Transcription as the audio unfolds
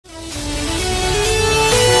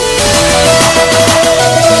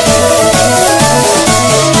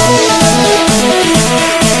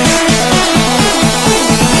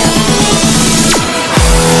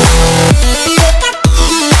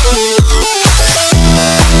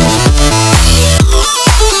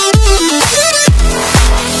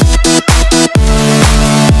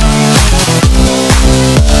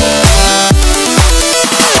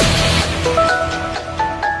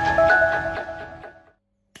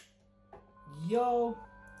Yo,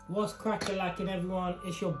 what's cracking lacking everyone?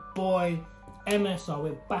 It's your boy MSR.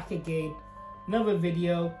 We're back again. Another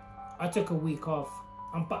video. I took a week off.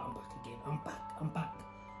 I'm back again. I'm back.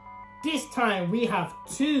 This time we have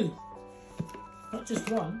two, not just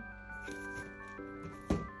one,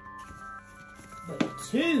 but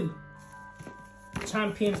two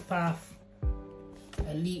Champions Path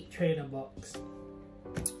Elite Trainer Box.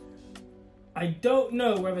 I don't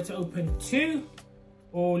know whether to open two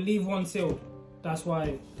or leave one sealed. That's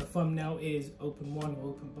why the thumbnail is open one or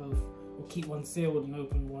open both, or keep one sealed and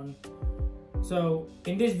open one. So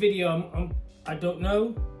in this video, I don't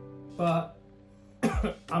know, but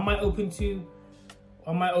I might open two,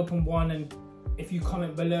 I might open one, and if you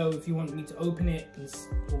comment below if you want me to open it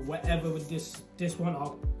or whatever with this one,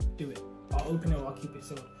 I'll do it. I'll open it or I'll keep it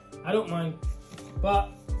sealed. I don't mind, but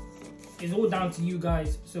it's all down to you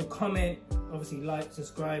guys. So comment, obviously like,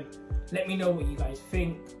 subscribe, let me know what you guys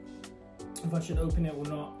think, if I should open it or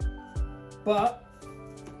not. But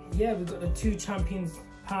yeah, we've got the two Champions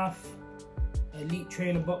Path Elite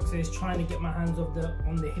Trainer boxes. Trying to get my hands on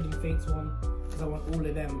the Hidden Fates one, because I want all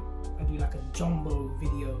of them. I do like a jumbo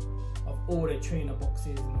video of all the trainer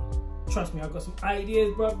boxes, and trust me, I've got some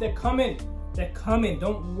ideas, bro. They're coming.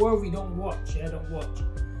 Don't worry, don't watch. Yeah, don't watch.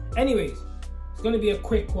 Anyways, it's gonna be a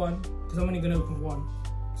quick one because I'm only gonna open one.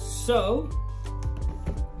 So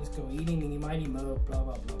let's go. Eeny, miny, mo, blah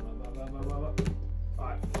blah blah blah blah blah blah blah. All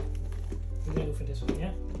right, we're gonna go for this one,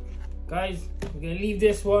 yeah, guys. We're gonna leave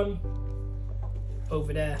this one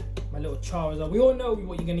over there. My little Charizard. We all know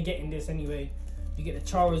what you're gonna get in this anyway. You get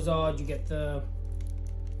the Charizard. You get the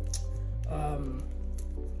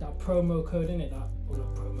that promo code in it.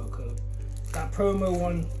 That promo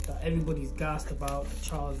one that everybody's gassed about, the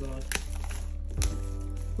Charizard.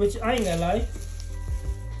 Which I ain't gonna lie,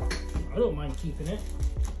 I don't mind keeping it.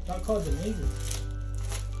 That card's amazing.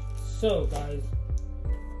 So guys,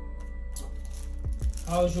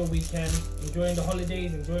 how was your weekend? Enjoying the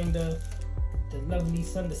holidays? Enjoying the lovely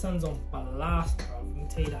sun? The sun's on blast, bro. I'm gonna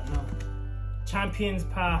tell you that now. Champions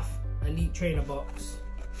Path Elite Trainer Box.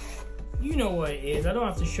 You know what it is. I don't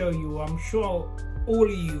have to show you. I'm sure all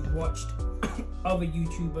of you watched other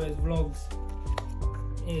YouTubers' vlogs.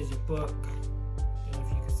 Here's your book. I don't know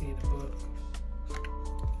if you can see the book.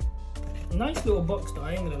 Nice little box though,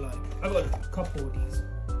 I ain't gonna lie. I got a couple of these.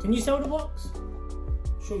 Can you sell the box?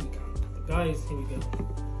 Sure you can. But guys, here we go.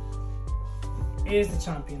 Here's the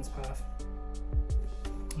Champions Path.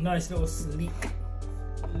 Nice little sleek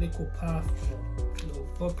little path, little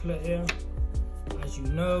booklet here. As you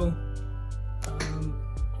know,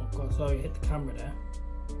 oh god, sorry, I hit the camera there.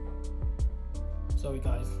 Sorry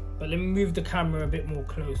guys, but let me move the camera a bit more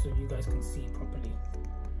close so you guys can see properly.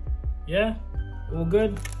 Yeah, all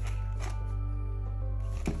good.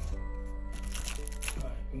 All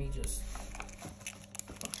right, let me just.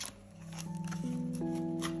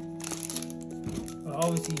 Well,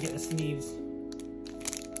 obviously, you get the sleeves.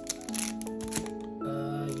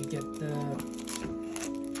 You get the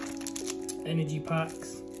energy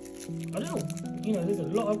packs. I don't know, you know, there's a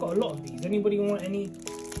lot. I've got a lot of these. Anybody want any?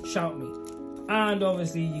 Shout me. And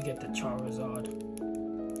obviously you get the Charizard.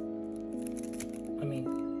 I mean,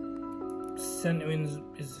 centering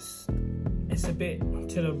is it's a bit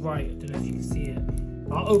to the right. I don't know if you can see it.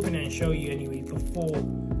 I'll open it and show you anyway before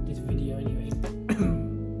this video anyway.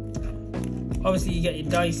 Obviously you get your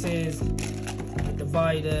dices, your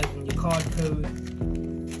dividers, and your card code.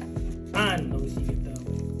 And obviously you get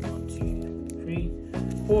the 1, 2,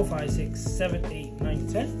 3, 4, 5, 6, 7, 8, 9,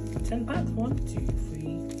 10. 10 packs. 1, 2,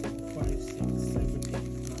 3, 4, 5, 6, 7, 8,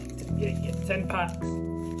 9, 10. Yeah, 10 packs of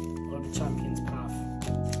the Champions Path.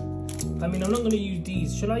 I mean, I'm not going to use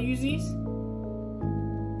these. Should I use these?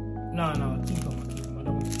 No, keep them. I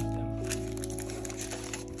don't want to keep them.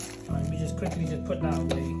 Alright, let me just quickly put that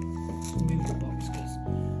away. Just move the box because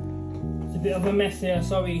it's a bit of a mess here,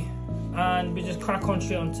 sorry. And we just crack on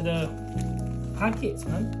straight onto the packets,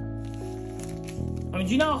 man. I mean,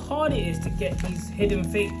 do you know how hard it is to get these Hidden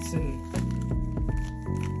Fates and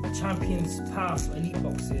Champions Path Elite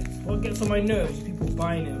boxes? What gets on my nerves is people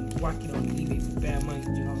buying it and whacking it on eBay for bare money,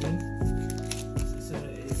 do you know what I mean?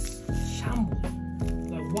 It's shambles.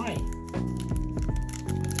 Like, why?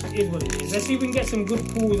 It is what it is. Let's see if we can get some good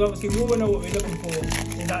pulls. Obviously, we all know what we're looking for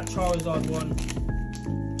in that Charizard one,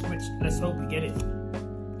 which let's hope we get it.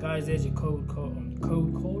 Guys, there's your code card.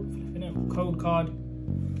 Code card.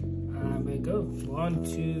 And we go. 1,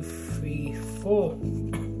 2, 3, 4.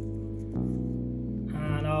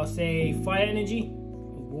 And I'll say Fire Energy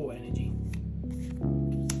or Water Energy.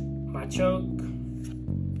 Machoke,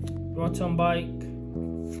 Rotom Bike,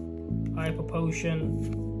 Hyper Potion,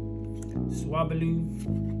 Swablu,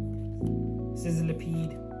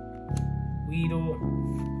 Sizzlipede, Weedle,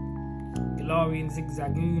 Galarian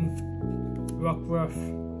Zigzagoon, Rockruff.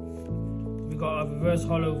 We got a reverse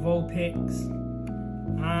holo Vulpix,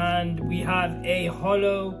 and we have a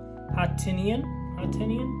holo Hatinian.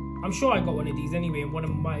 I'm sure I got one of these anyway in one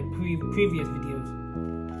of my previous videos.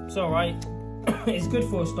 It's alright. It's good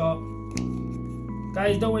for a start.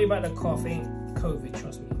 Guys, don't worry about the cough. Ain't COVID,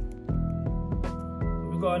 trust me.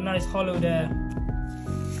 We got a nice holo there.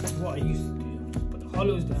 That's what I used to do. Put the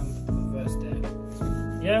holos down, put the reverse there.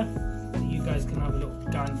 Yeah? So you guys can have a little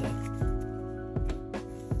gander.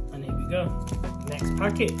 And here we go. Next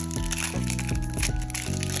packet.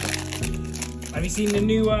 Have you seen the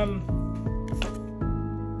new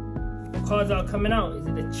cards that are coming out? Is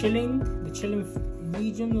it the chilling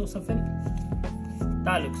region or something?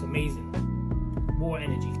 That looks amazing. Water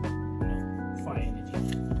energy, fire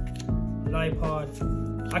energy. Lipard.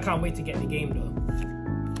 I can't wait to get the game though.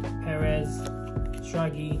 Perez,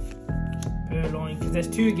 Shaggy, Purloin. Because there's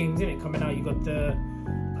 2 games in it coming out. You got the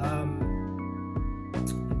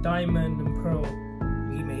Diamond and Pearl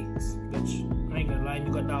remakes, which I ain't gonna lie, you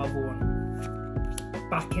got that other one.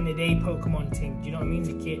 Back in the day Pokemon thing. Do you know what I mean?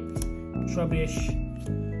 The kit. Trubbish.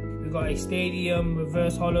 We got a Stadium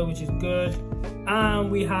reverse holo, which is good, and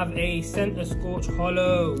we have a Center Scorch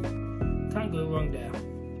holo. Can't go wrong there.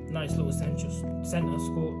 Nice little center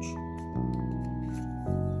Scorch.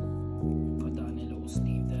 Put that in a little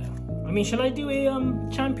sleeve there. I mean, shall I do a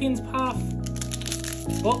Champions Path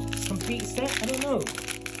box complete set? I don't know.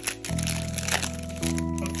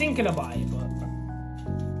 I'm thinking about it, but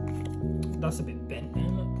that's a bit bent there.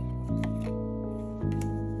 Look.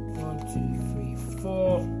 1, 2, 3,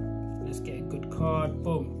 4. Let's get a good card.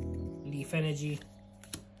 Boom. Leaf Energy.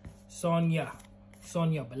 Sonya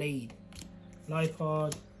Blade.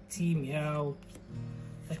 Lipard. Team Meow.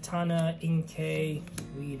 Etana. Inkay.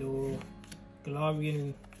 Weedle.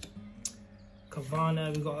 Galarian.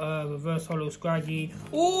 Kavana. We got a reverse holo Scraggy.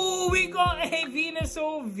 Oh, we got a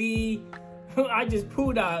Venusaur V. I just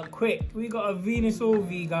pulled that out quick. We got a Venusaur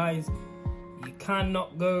V, guys. You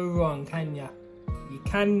cannot go wrong, can ya? You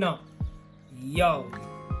cannot. Yo.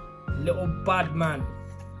 Little bad man.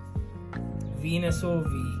 Venusaur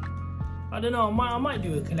V. I don't know, I might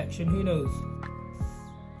do a collection, who knows?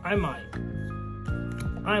 I might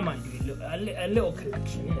do a little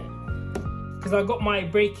collection, innit? Because I got my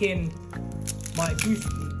break-in, my booster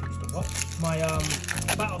box, my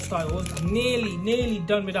battle styles. I'm nearly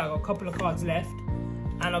done with that. I got a couple of cards left.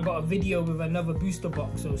 And I got a video with another booster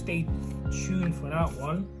box, so stay tuned for that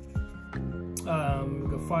one. We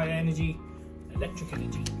got Fire Energy, Electric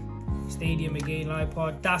Energy. Stadium again,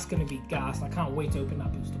 Lipard. That's gonna be gas. I can't wait to open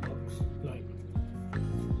that booster box. Like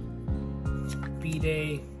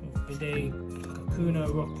B-Day, Kakuna,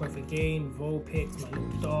 Rockruff again, Vulpix, my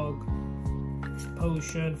little dog,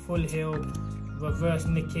 Potion, Full Heal, Reverse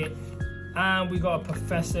Nickit, and we got a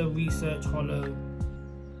Professor Research holo.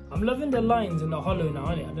 I'm loving the lines in the holo now,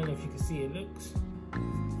 innit? I don't know if you can see it. Looks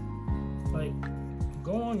like,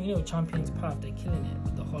 go on, you know, Champions Path, they're killing it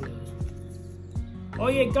with the holos. Oh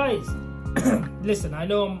yeah, guys, listen, I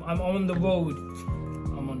know I'm on the road.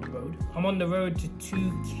 I'm on the road to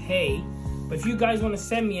 2K. But if you guys want to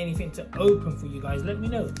send me anything to open for you guys, let me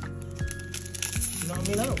know. You know what I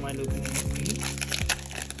mean? I don't mind opening it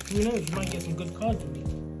for you. Who knows? You might get some good cards with me.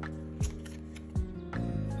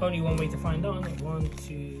 Only one way to find out, isn't it? 1,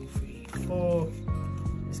 2, 3, 4.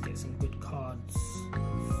 Let's get some good cards.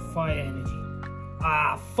 Fire Energy.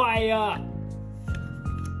 Ah, fire!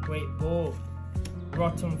 Great Ball.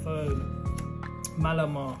 Rotten Phone,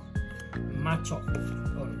 Malamar, Machop,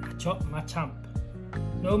 Machamp.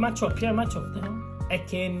 No, Machop, yeah, Machop.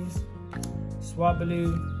 Ekins,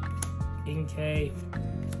 Swablu, Inkay,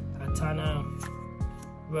 Hatana,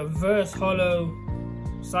 Reverse Holo,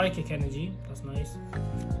 Psychic Energy, that's nice.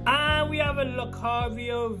 And we have a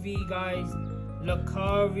Lucario V, guys.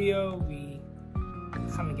 Lucario V. I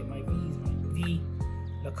can't get my V's right. V.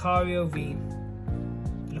 Lucario V.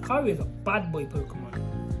 Lucario is a bad boy Pokemon.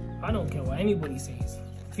 I don't care what anybody says.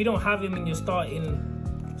 If you don't have him in your starting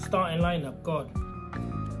lineup, God.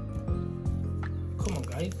 Come on,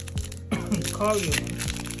 guys. Lucario.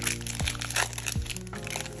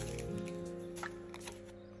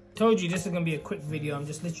 Told you this is gonna be a quick video. I'm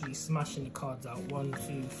just literally smashing the cards out. 1,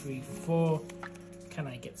 2, 3, 4. Can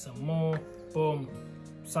I get some more? Boom.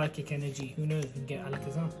 Psychic Energy. Who knows? We can get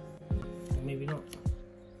Alakazam. Or maybe not.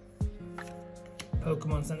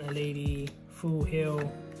 Pokemon Center Lady, Full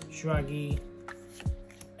Heal, Shraggy,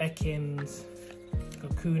 Ekins,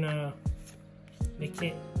 Kakuna,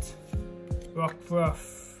 Nickit,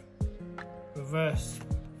 Rockruff, Reverse,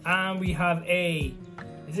 and we have a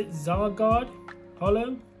Is it Zargard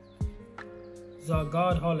Hollow?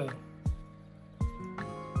 Zargard Hollow.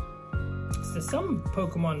 There's some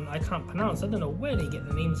Pokemon I can't pronounce. I don't know where they get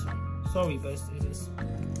the names from. Sorry, but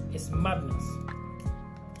it's madness.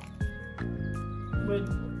 But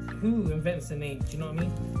who invents the name? Do you know what I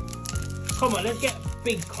mean? Come on, let's get a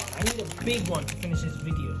big card. I need a big one to finish this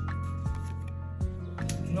video.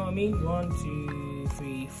 Do you know what I mean? 1, 2,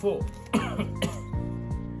 3, 4.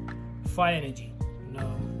 Fire Energy. No.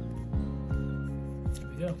 Here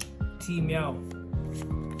we go. T-Meow.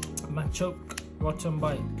 Machoke. Rotten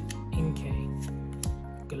Bike. Inkay.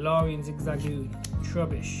 Galarian Zigzagoon.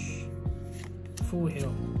 Trubbish. Full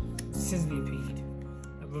Hill. Sizzlipede.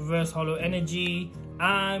 A Reverse Hollow Energy.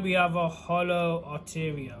 And we have a Hollow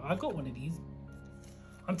Arteria. I got one of these.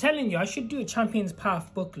 I'm telling you, I should do a Champion's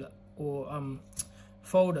Path booklet or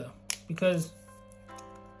folder, because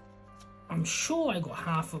I'm sure I got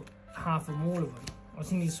half of all of them. I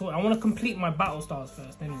just need to sort. I want to complete my battle styles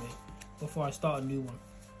first anyway, before I start a new one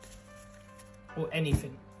or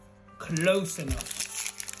anything close enough.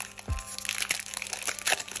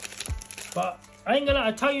 But I ain't gonna lie,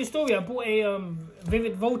 I'll tell you a story. I bought a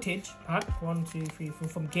Vivid Voltage pack, 1, 2, 3, 4,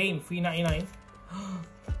 from Game, $3.99.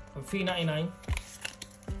 From $3.99.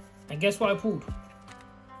 And guess what I pulled?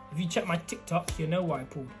 If you check my TikTok, you know what I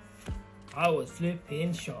pulled. I was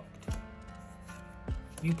flipping shocked.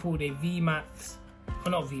 You pulled a VMAX, oh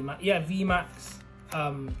not VMAX, yeah, VMAX,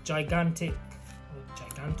 Gigantor,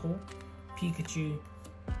 Pikachu,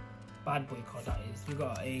 bad boy card that is. We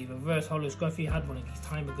got a Reverse Hollow Scruffy, had one of these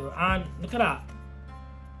time ago, and look at that.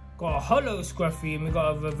 Got a Hollow Scruffy and we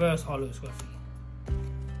got a Reverse Hollow Scruffy.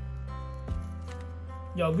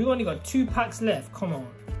 Yo, we only got 2 packs left, come on.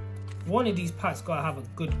 One of these packs gotta have a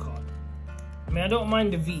good card. I mean, I don't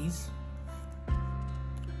mind the V's.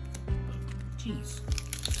 Jeez.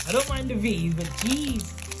 I don't mind the V's, but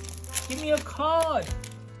jeez. Give me a card.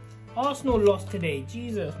 Arsenal lost today.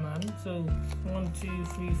 Jesus, man. So, 1, 2,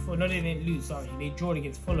 3, 4. No, they didn't lose, sorry. They drawed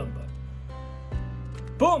against Fulham,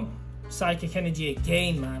 but... Boom! Psychic Energy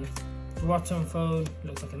again, man. Rotten Phone.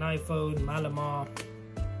 Looks like an iPhone. Malamar.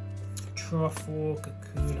 Truffle.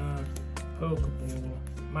 Kakuna. Pokeball.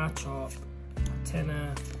 Machop.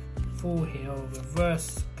 Tenor. Full Hill.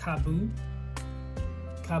 Reverse Kabu.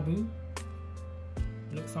 Kabu.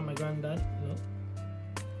 Looks like my granddad. Look.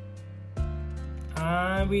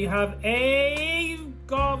 And we have a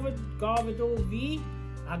Garvador V.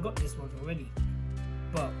 I got this one already.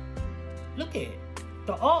 But look at it.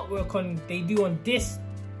 The artwork they do on this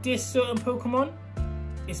certain Pokemon,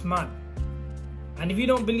 it's mad. And if you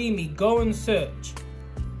don't believe me, go and search.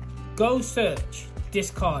 Go search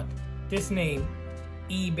this card, this name,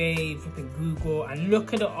 eBay, flipping Google, and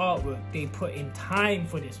look at the artwork they put in time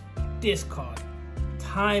for this card.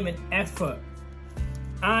 Time and effort.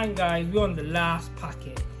 And guys, we're on the last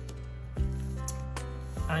packet,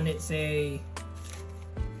 and it's a,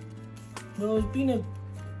 well, it's been a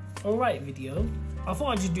alright video. I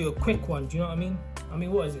thought I'd just do a quick one, do you know what I mean? I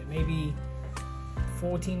mean, what is it, maybe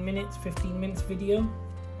 14 minutes, 15 minutes video?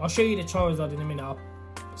 I'll show you the Charizard in a minute. I'll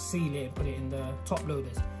seal it and put it in the top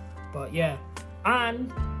loaders. But yeah,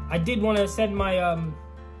 and I did want to send my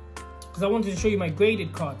because I wanted to show you my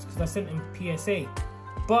graded cards, because I sent them PSA,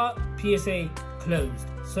 but PSA closed.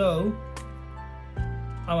 So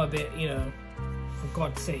I'm a bit, you know, for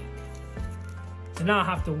God's sake. So now I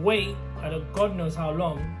have to wait, I don't, God knows how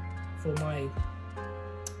long, for my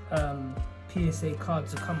PSA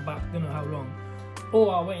cards to come back. Don't know how long.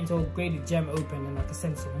 Or I'll wait until graded gem open and I can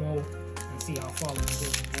send some more and see how far we can go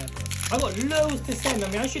from there. I got loads to send. I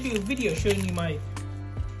mean, I should do a video showing you my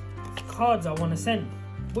cards I want to send.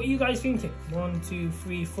 What are you guys thinking? 1, 2,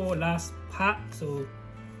 3, 4, last pack. So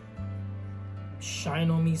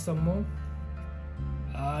shine on me some more.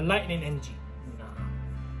 Lightning Energy.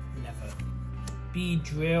 Nah, never.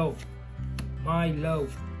 Beedrill. Milo.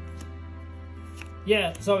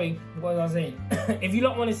 Yeah, sorry, what was I saying? If you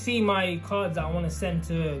don't want to see my cards that I want to send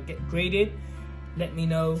to get graded, let me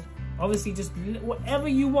know. Obviously, just whatever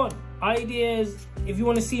you want. Ideas, if you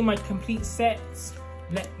want to see my complete sets,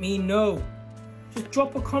 let me know. Just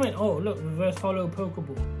drop a comment. Oh, look, Reverse Hollow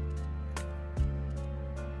Pokeball.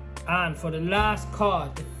 And for the last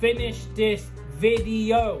card, to finish this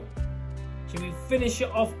video, should we finish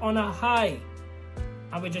it off on a high?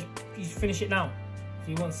 And we just finish it now, if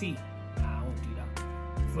you want to see.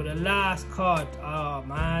 For the last card, oh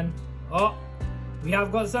man, oh, we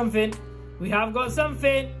have got something,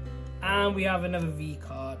 and we have another V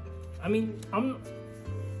card. I mean, I'm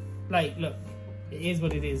like, look, it is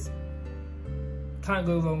what it is. Can't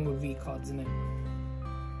go wrong with V cards, innit?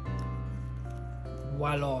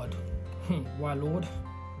 Walord. Walord.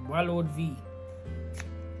 Warlord V.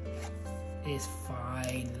 It's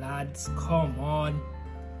fine, lads. Come on.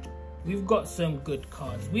 We've got some good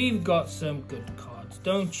cards.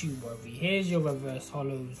 Don't you worry. Here's your reverse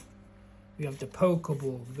hollows. We have the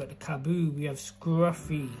Pokeball. We've got the Kaboo. We have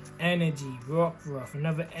Scruffy, Energy, Rockruff,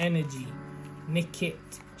 another Energy, Nickit,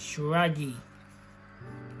 Shraggy,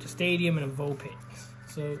 the Stadium, and a Vulpix.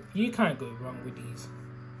 So you can't go wrong with these.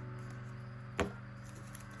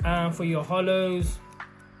 And for your hollows,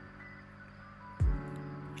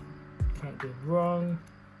 can't go wrong.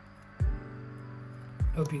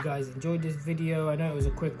 Hope you guys enjoyed this video. I know it was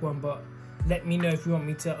a quick one, but let me know if you want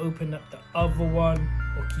me to open up the other one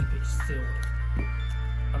or keep it sealed.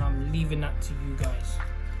 And I'm leaving that to you guys.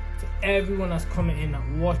 To everyone that's commenting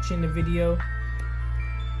and watching the video,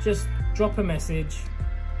 just drop a message,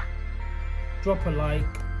 drop a like,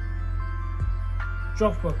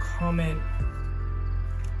 drop a comment.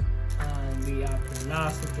 And we have the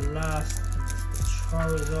last of the last, the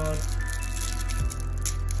Charizard.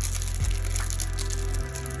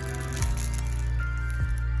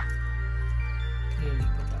 Clearly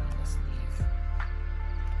put that on the sleeve.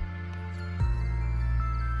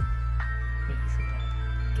 Make sure that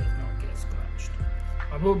does not get scratched.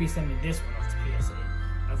 I will be sending this one off to PSA.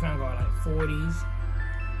 I think I got like 40s.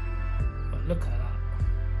 But look at that.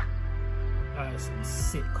 That is some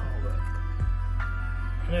sick artwork.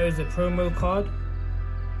 I know it's a promo card.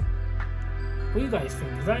 What do you guys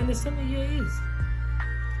think? Is that in the center? Yeah, it is.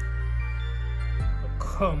 But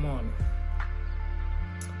come on.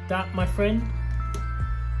 That, my friend,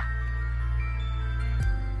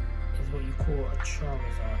 is what you call a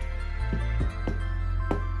Charizard.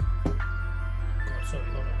 God, sorry,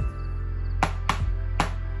 hold on.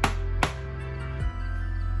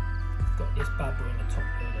 Got this bad boy in the top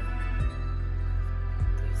here, though.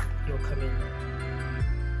 You'll come in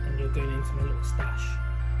and you're going into my little stash.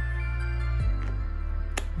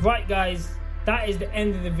 Right, guys, that is the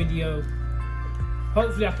end of the video.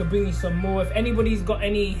 Hopefully I can bring you some more. If anybody's got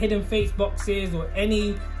any hidden fates boxes or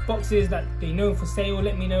any boxes that they know for sale,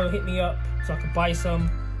 let me know, hit me up so I can buy some.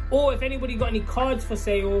 Or if anybody got any cards for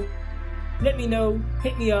sale, let me know,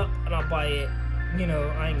 hit me up and I'll buy it. You know,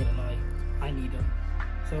 I ain't gonna lie, I need them.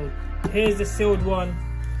 So here's the sealed one.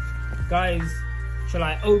 Guys, shall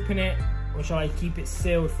I open it or shall I keep it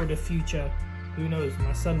sealed for the future? Who knows,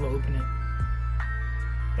 my son will open it.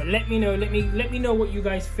 But let me know, let me know what you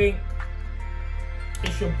guys think.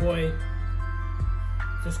 It's your boy.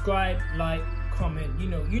 Subscribe, like, comment. You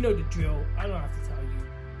know the drill. I don't have to tell you.